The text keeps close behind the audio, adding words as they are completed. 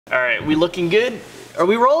All right, we looking good? Are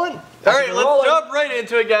we rolling? All right, let's jump right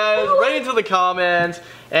into it, guys. Right into the comments.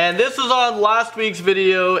 And this is on last week's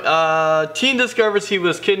video. Teen discovers he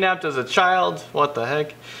was kidnapped as a child. What the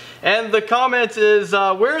heck? And the comment is,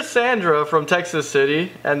 where's Sandra from Texas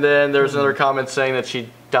City? And then there's another comment saying that she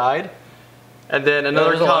died. And then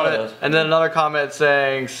another comment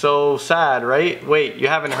saying, so sad, right? Wait, you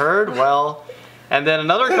haven't heard? Well. And then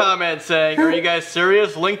another comment saying, are you guys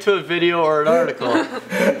serious? Link to a video or an article.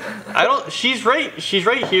 She's right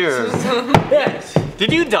here. Yes.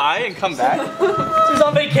 Did you die and come back? She's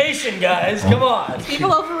on vacation, guys. Come on. People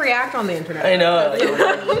overreact on the internet. I know.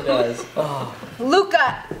 It does. Oh.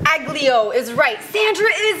 Luca Aglio is right. Sandra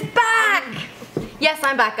is back. Yes,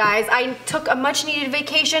 I'm back, guys. I took a much-needed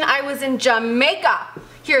vacation. I was in Jamaica.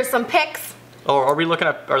 Here's some pics. Oh, are they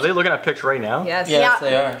looking at pics right now? Yes. Yes,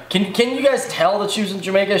 they are. Can you guys tell that she was in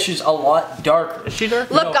Jamaica? She's a lot darker. Is she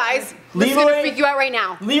dark? Look, guys. This is gonna freak you out right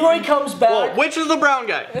now. Leroy comes back. Whoa, which is the brown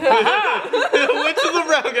guy? Which is the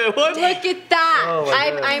brown guy? What? Look at that. Oh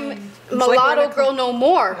I'm mulatto girl no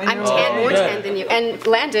more. I'm more good. tan than you. And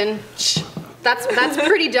Landon, that's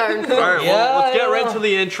pretty darn cool. Alright, well, let's get right into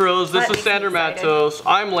the intros. This is Sandra Matos.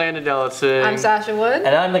 I'm Landon Ellison. I'm Sasha Wood.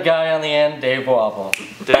 And I'm the guy on the end, Dave Wapple.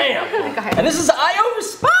 Bam! And this is IO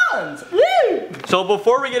Responds! Woo! So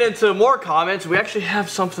before we get into more comments, we actually have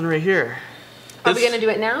something right here. Are we gonna do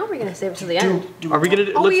it now? Or are we gonna save it to the end? Are we gonna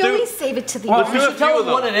do We always save it to the end. We should tell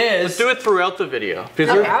them what it is. Let's do it throughout the video. Because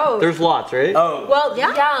there's lots, right? Oh. Well,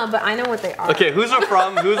 yeah, but I know what they are. Okay, who's it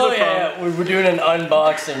from? Who's it from? Yeah, we're doing an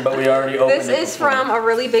unboxing, but we already opened it. This is from a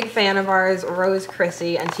really big fan of ours, Rose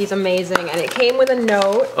Chrissy, and she's amazing. And it came with a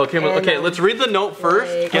note. Okay, let's read the note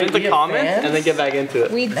first, get into comments, and then get back into it.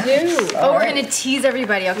 We do. Oh, we're gonna tease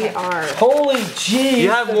everybody. Okay. We are. Holy jeez. You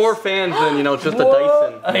have more fans than, just a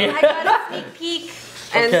Dyson. I got a sneak peek.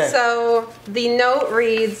 And so the note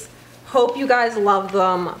reads, hope you guys love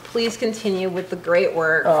them. Please continue with the great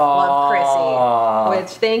work. Love, Chrissy. Which,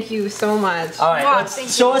 thank you so much. All right,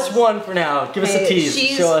 let's show us one for now. Give us a tease.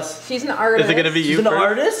 Show us. She's an artist. Is it going to be you She's an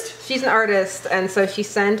artist? She's an artist, and so she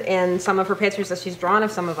sent in some of her pictures that she's drawn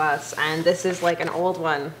of some of us, and this is like an old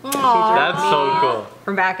one. That's so cool.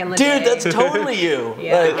 From back in the day. Dude, that's totally you.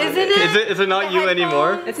 Yeah. Is it not you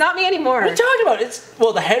anymore? It's not me anymore. What are you talking about? It's,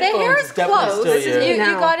 well, the headphones The hair is is definitely close. still you.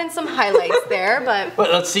 You got in some highlights there, but...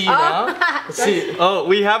 But let's see you now. Let's see. Oh,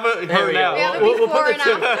 we have a her now. We have a before and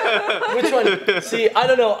after. Which one? See, I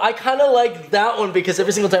don't know. I kind of like that one because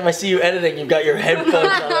every single time I see you editing, you've got your headphones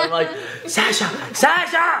on. I'm like, Sasha!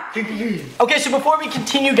 Okay, so before we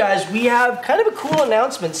continue, guys, we have kind of a cool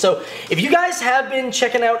announcement. So if you guys have been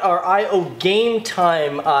checking out our IO Game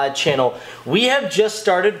Time channel, we have just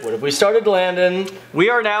started. What have we started, Landon? We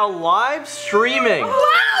are now live streaming.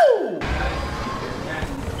 Wow!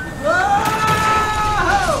 Whoa!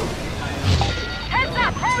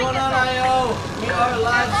 What's going on, IO? We are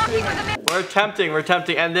live streaming. We're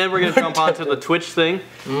attempting, and then we're gonna jump onto the Twitch thing.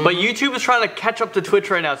 But YouTube is trying to catch up to Twitch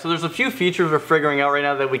right now, so there's a few features we're figuring out right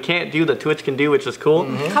now that we can't do that Twitch can do, which is cool.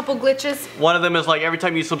 Couple glitches. One of them is like every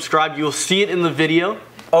time you subscribe, you'll see it in the video.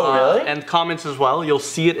 Oh, really? And comments as well. You'll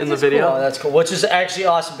see it in the video. Cool. Oh, that's cool. Which is actually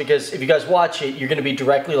awesome because if you guys watch it, you're going to be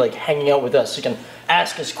directly like hanging out with us. You can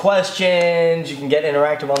ask us questions. You can get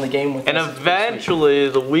interactive on the game with us. And eventually,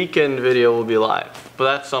 the weekend video will be live. But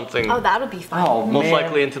that's something. Oh, that'll be fun. Oh, most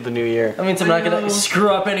likely into the new year. That means I'm not going to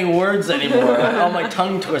screw up any words anymore. All my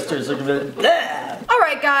tongue twisters are going to.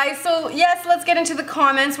 Alright guys, so yes, let's get into the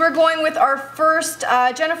comments. We're going with our first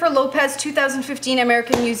Jennifer Lopez 2015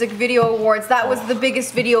 American Music Video Awards. That was the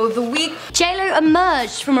biggest video of the week. JLo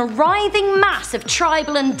emerged from a writhing mass of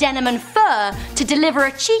tribal and denim and fur to deliver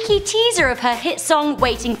a cheeky teaser of her hit song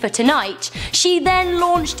Waiting for Tonight. She then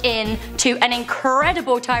launched into an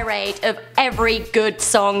incredible tirade of every good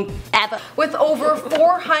song ever. With over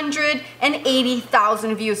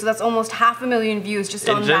 480,000 views, so that's almost 500,000 views just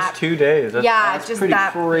on that. In just 2 days. That's just pretty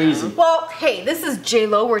that crazy. Well, hey, this is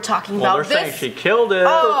J-Lo we're talking about. They're saying she killed it.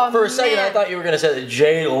 Oh, For a second, I man. thought you were going to say that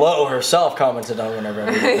J-Lo herself commented on whenever I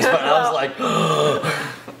read this, but I was like,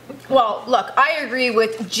 well, look, I agree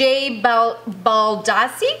with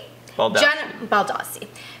Baldassi. Baldassi.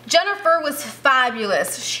 Jennifer was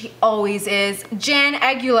fabulous. She always is. Jan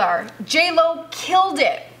Aguilar. J-Lo killed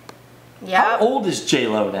it. Yeah. how old is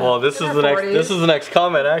J-Lo now? Well, this is the next. 40s. This is the next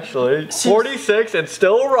comment actually. 46 and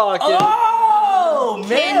still rocking. Oh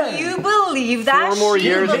man! Can you believe that? 4 more She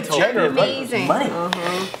years looks until her amazing. Money.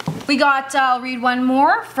 We got, I'll read one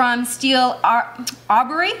more from Steele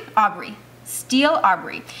Aubrey. Steel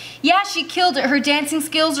Aubrey. Yeah, she killed it. Her dancing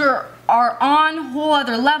skills are on a whole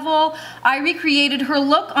other level. I recreated her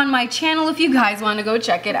look on my channel if you guys want to go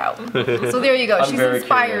check it out. So there you go. She's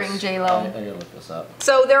inspiring, J-Lo. I gotta look this up.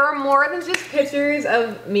 So there are more than just pictures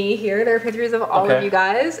of me here. There are pictures of all of you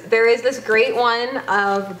guys. There is this great one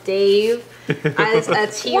of Dave as a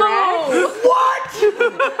T-Rex. What?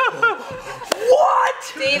 What?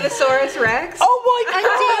 Davesaurus Rex. Oh my god!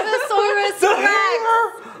 Davesaurus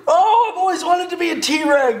Rex. Oh, I've always wanted to be a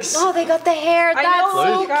T-Rex. Oh, they got the hair. That's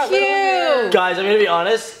so cute. Guys, I'm gonna be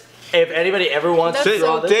honest. If anybody ever wants to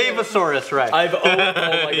draw this, Davesaurus Rex. oh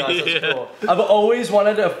my gosh, that's cool. I've always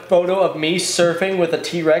wanted a photo of me surfing with a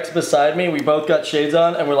T-Rex beside me. We both got shades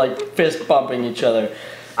on and we're like fist bumping each other.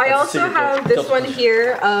 I also have this one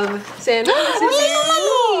here of Sandra.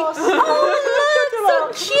 Oh,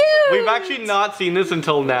 look, so cute. We've actually not seen this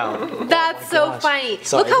until now. That's so funny.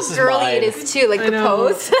 Sorry, look how this is girly mine. it is too, like the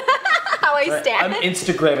pose. How I stand. I'm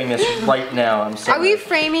Instagramming this right now. I'm sorry. Are we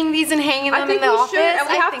framing these and hanging them I think in the we office? should, and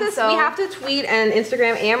we I have think to. so. We have to tweet and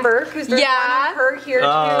Instagram Amber because there's one of her here too.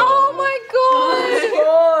 Oh my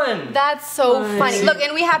god. Fun. That's so funny. Look,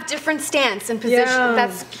 and we have different stance and position. Yeah.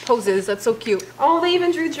 That's poses. That's so cute. Oh, they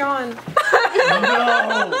even drew John.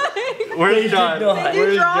 No. Where's John?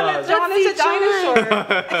 Where's John? John is a dinosaur.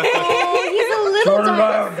 Oh, he's a little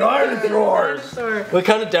Dinosaurs. What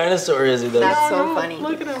kind of dinosaur is he though? That's so funny.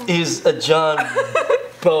 Look at him. He's a John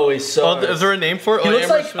Bowie. Oh, is there a name for it? He looks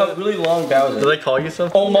like a really long Bowser. Do they call you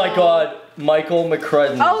something? Oh my god, Michael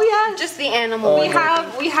McCrudden. Oh yeah, Just the animal. we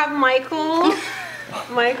have Michael.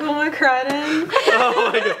 Michael McCrudden.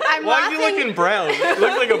 Oh my god. I'm Why is he laughing. looking brown? He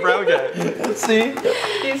looks like a brown guy. See?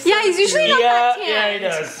 Yeah, he's usually not that tan. Yeah, he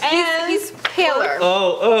does. And He's paler.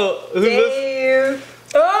 Oh, who's this? Dave.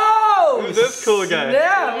 Oh! Who's this cool guy?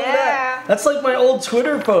 Yeah. That's like my old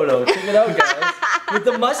Twitter photo. Check it out, guys. With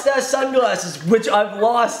the mustache sunglasses, which I've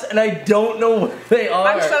lost, and I don't know what they are.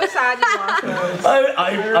 I'm so sad you lost those.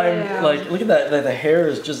 I'm like, look at that. The hair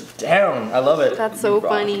is just down. I love it. That's so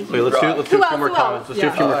funny. Wait, let's do a few more Who comments. else? Let's do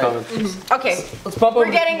a few more Yeah. comments. Okay. Let's pop over.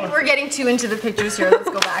 We're getting too into the pictures here. Let's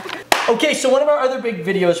go back. Okay, so one of our other big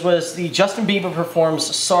videos was the Justin Bieber performs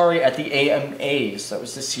Sorry at the AMAs. That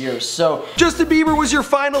was this year. So Justin Bieber was your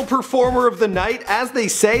final performer of the night. As they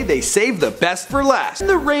say, they saved the best for last.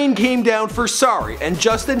 The rain came down for Sorry, and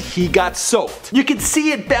Justin, he got soaked. You could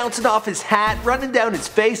see it bouncing off his hat, running down his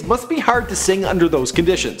face. Must be hard to sing under those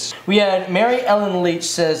conditions. we had Mary Ellen Leach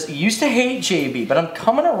says, used to hate JB, but I'm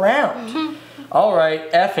coming around. All right,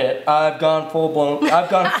 F it. I've gone full blown.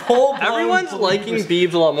 Everyone's liking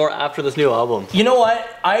Biebs a lot more after this new album. You know what?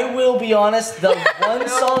 I will be honest. The one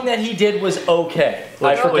song that he did was okay.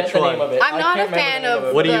 I forget which the one? name of it. I'm not a can't remember fan the name of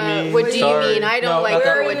it. What do you mean? What do you Sorry. mean? I don't No, like not the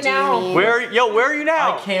that what one. do you mean? Where are you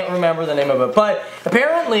now? I can't remember the name of it, but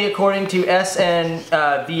apparently, according to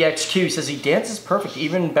SNVXQ, says he dances perfect,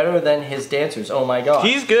 even better than his dancers. Oh my god!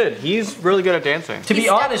 He's good. He's really good at dancing. To be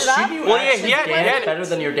stepped honest, it up? should you Well, yeah, actually he had- dance better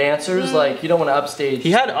than your dancers? Like, you don't want to upstage.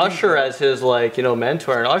 He had Usher as his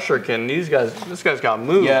mentor, and Usher can. This guy's got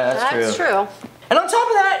moves. Yeah, that's That's true. true. And on top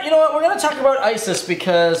of that, you know what? We're going to talk about ISIS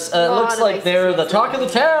because it lot looks of like ISIS they're the talk of the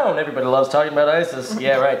town. Everybody loves talking about ISIS.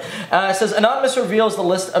 Yeah, right. It says, Anonymous reveals the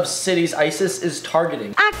list of cities ISIS is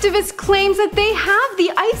targeting. Activist claims that they have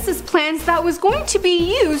the ISIS plans that was going to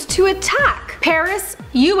be used to attack Paris,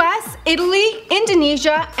 US, Italy,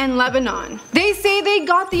 Indonesia, and Lebanon. They say they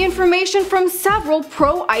got the information from several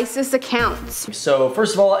pro-ISIS accounts. So,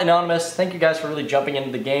 first of all, Anonymous, thank you guys for really jumping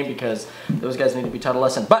into the game because those guys need to be taught a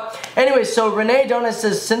lesson. But anyway, so Renee Donut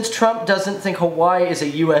says, since Trump doesn't think Hawaii is a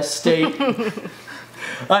US state,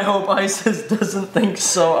 I hope ISIS doesn't think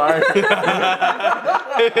so either.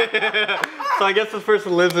 So I guess this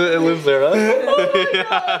person lives there, huh? Yeah,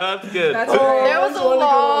 that's good. That's There was a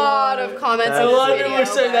lot of comments A in lot this of people video. are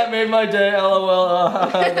saying that made my day, lol.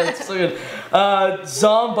 That's so good.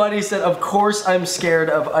 Zombuddy said, of course I'm scared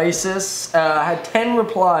of ISIS. Had 10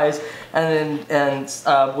 replies, and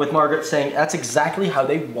with Margaret saying, that's exactly how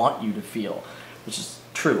they want you to feel. Which is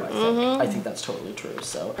true, I think. I think that's totally true,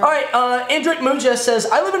 so. Alright, Indrik Muja says,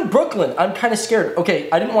 I live in Brooklyn. I'm kind of scared. Okay,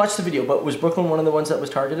 I didn't watch the video, but was Brooklyn one of the ones that was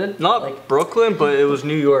targeted? Not like Brooklyn, but it was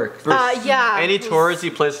New York. Yeah. Any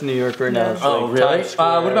touristy place in New York right now. It's Oh, like really? Times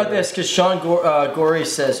Square. What about this? Because Sean Gorey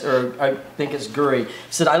says, or I think it's Guri,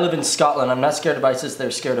 said, I live in Scotland. I'm not scared of ISIS, they're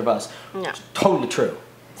scared of us. Yeah. Totally true.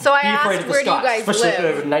 So I be afraid asked, of the where do you Scots, guys especially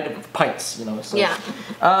live? at night of pints, you know. So. Yeah.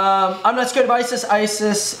 I'm not scared of ISIS.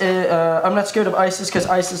 I'm not scared of ISIS because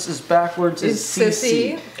ISIS is backwards is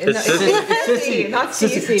Sissy. CC. It's sissy. Sissy, not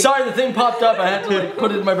Cece. Sorry, the thing popped up. I had to like,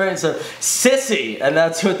 put it in my brain. So sissy, and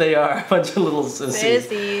that's what they are—a bunch of little sissies.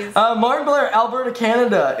 Sissies. Martin Blair, Alberta,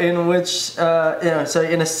 Canada, in which so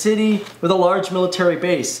in a city with a large military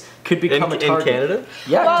base could become a target. In Canada?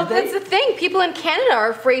 Yeah. Well, did they? that's the thing. People in Canada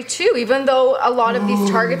are afraid too, even though a lot of these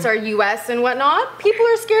targets are U.S. and whatnot. People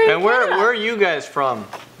are scared And of where Canada. are you guys from?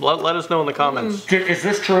 Let us know in the comments. Is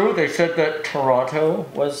this true? They said that Toronto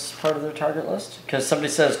was part of their target list because somebody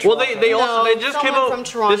says. Well, Toronto. they also No, they just came someone out. from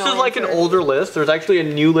Toronto This is like an answered. older list. There's actually a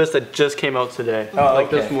new list that just came out today, like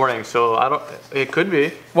okay. this morning. So I don't. It could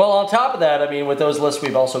be. Well, on top of that, I mean, with those lists,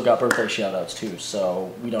 we've also got birthday shout-outs too,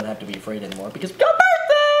 so we don't have to be afraid anymore because we got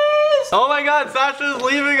birthdays! Oh my God, Sasha's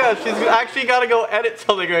leaving us. She's actually got to go edit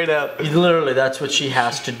something right now. Literally, that's what she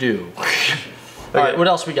has to do. Alright, what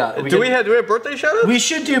else we got? Do we have birthday shout-outs? We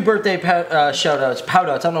should do birthday shout-outs.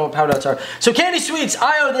 Pout-outs. I don't know what pout-outs are. So, Candy Sweets,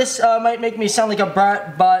 this might make me sound like a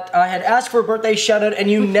brat, but I had asked for a birthday shout-out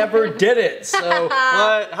and you never did it. So,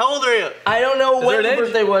 What? How old are you? I don't know when there your an age?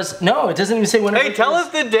 birthday was. No, it doesn't even say when. Hey, tell us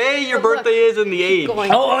the day your birthday is and the age.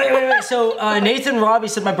 Going. Oh, wait. So, Nathan Robbie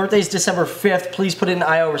said my birthday is December 5th. Please put in an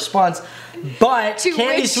IO response. But To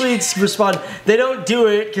Candy which- Sweets respond, they don't do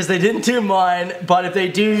it because they didn't do mine, but if they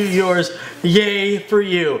do yours, yay for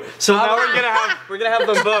you. So Now we're gonna have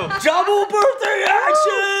them both. double birthday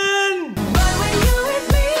action! But when you're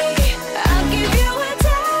with me, I'll give you a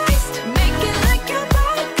taste. Make it like your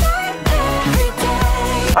birthday every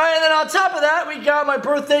day. Alright, and then on top of that, we got my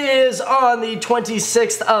birthday is on the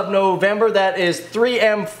 26th of November. That is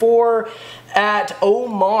 3M4 at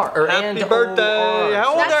Omar. Happy birthday! OR. How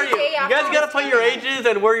old That's are the you? day You after guys gotta put your ages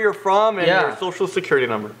and where you're from and Yeah. your social security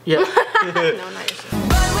number. Yeah. No, not yours.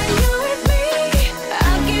 But when you're with me,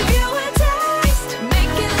 I'll give you a taste.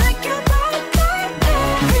 Make it like your birthday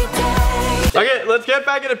every day. Okay, let's get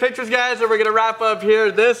back into pictures, guys, and we're gonna wrap up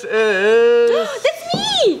here. This is That's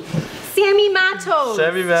me! Sammy Matos.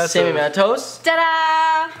 Sammy Matos. Sammy Matos.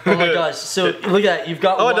 Ta-da! Oh my gosh. So look at that. You've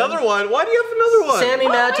got Oh, one. another one. Why do you have another one? Sammy Oh,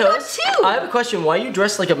 I got Matos. two. I have a question. Why are you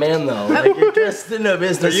dressed like a man though? Like you're dressed in a Are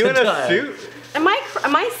business you in a attire. suit? Am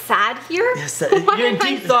I sad here? Yes, Why you're in am I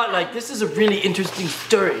deep thought. Like this is a really interesting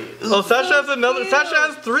story. Oh, Sasha has another. cute. Sasha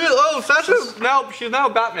has three. Oh, she's now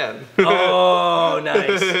Batman. Oh,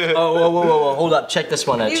 nice. Oh, whoa. Hold up. Check this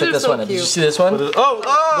one out. These Check are this so one out. Did you cute. see this one?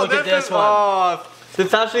 Oh, Look at this is, one. Oh, did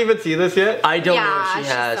Sasha even see this yet? I don't know Yeah, if she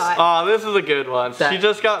she has. saw it. Oh, this is a good one. That- She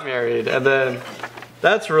just got married, and then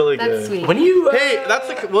that's really That's good. sweet. When you Hey,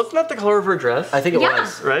 wasn't that the color of her dress? I think it Yeah.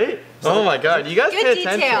 was. Right? Oh my God, you guys Good pay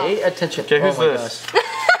attention. detail. Pay attention. Okay, who's oh my this? Gosh.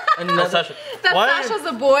 Oh, Another. Sasha. That Why? Sasha's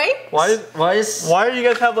a boy? Why? Why Why do you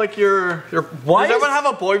guys have like your? Why Does is- everyone have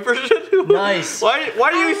a boy version? Nice. Why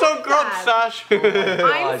are you I so love grumpy, that. Sasha?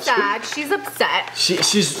 I'm sad. She's upset. she's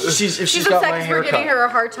She's got upset my because we're haircut. giving her a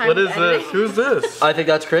hard time What with is editing. this? Who's this? I think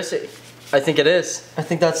that's Chrissy. I think it is. I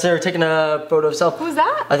think that's Sarah taking a photo of herself. Who's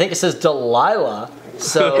that? I think it says Delilah.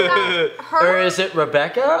 So, Is that her? or is it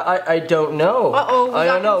Rebecca? I don't know. Uh-oh, we I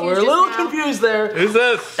got don't know. We're a confused little just now. confused there. Who's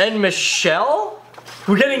this? And Michelle?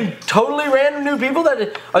 We're getting totally random new people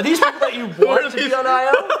that are these people that you want to be on IO?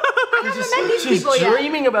 I haven't met these She's people yet.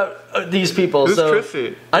 dreaming about these people. Who's so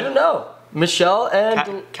Chrissy? I don't know. Michelle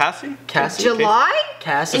and Cassie? Cassie. July?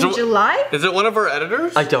 Cassie. In July? Is it one of our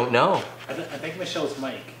editors? I don't know. I think Michelle's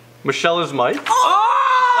Mike. Michelle is Mike.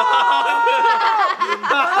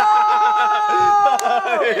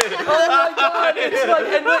 Oh my God! It's like,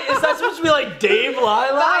 and wait, is that supposed to be like Dave Lila?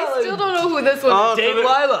 I still don't know who this one Oh, is. Dave so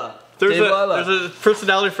Lila. There's Dave Lila. a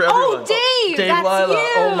personality for everyone. Oh, Dave! Dave That's Lila. you!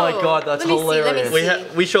 Oh my God, that's Let me hilarious.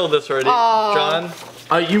 See. We showed this already. John.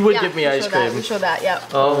 You would Yeah, give me we ice show that, cream. we show that, yeah.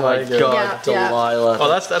 Oh my God, Yeah, yeah. Delilah. Oh,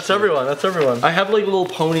 that's everyone. That's everyone. I have like little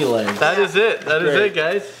pony legs. That is it. That is Great. it,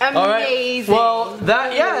 guys. All right. Amazing. Well,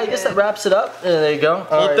 I guess that wraps it up. There you go.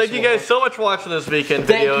 Well, thank you guys so much for watching this weekend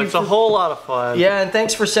video. you It's a for- whole lot of fun. Yeah, and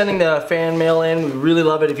thanks for sending the fan mail in. We really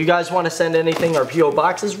love it. If you guys want to send anything, our PO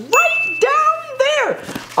box is right down there.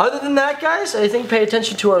 Other than that, guys, I think pay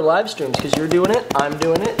attention to our live streams because you're doing it, I'm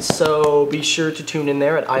doing it. So be sure to tune in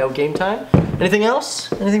there at IO Game Time. Anything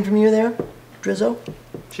else? Anything from you there, Drizzo?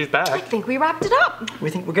 She's I back. think we wrapped it up.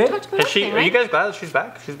 We think we're good? Talked about Is she? everything, Are you right? guys glad that she's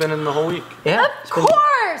back? She's been in the whole week. Yeah. Of course!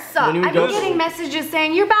 When do we I've go? been getting messages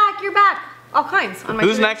saying, you're back, you're back. All kinds on my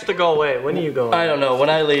Who's Twitter. next to go away? When do you go? I don't know.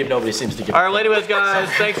 When I leave, nobody seems to give. All right, anyways, guys,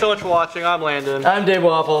 thanks so much for watching. I'm Landon. I'm Dave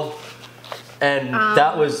Waffle, and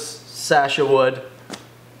that was Sasha Wood.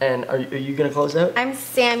 And are you gonna close out? I'm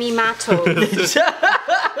Sammy Matos.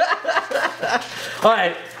 All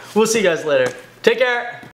right. We'll see you guys later. Take care.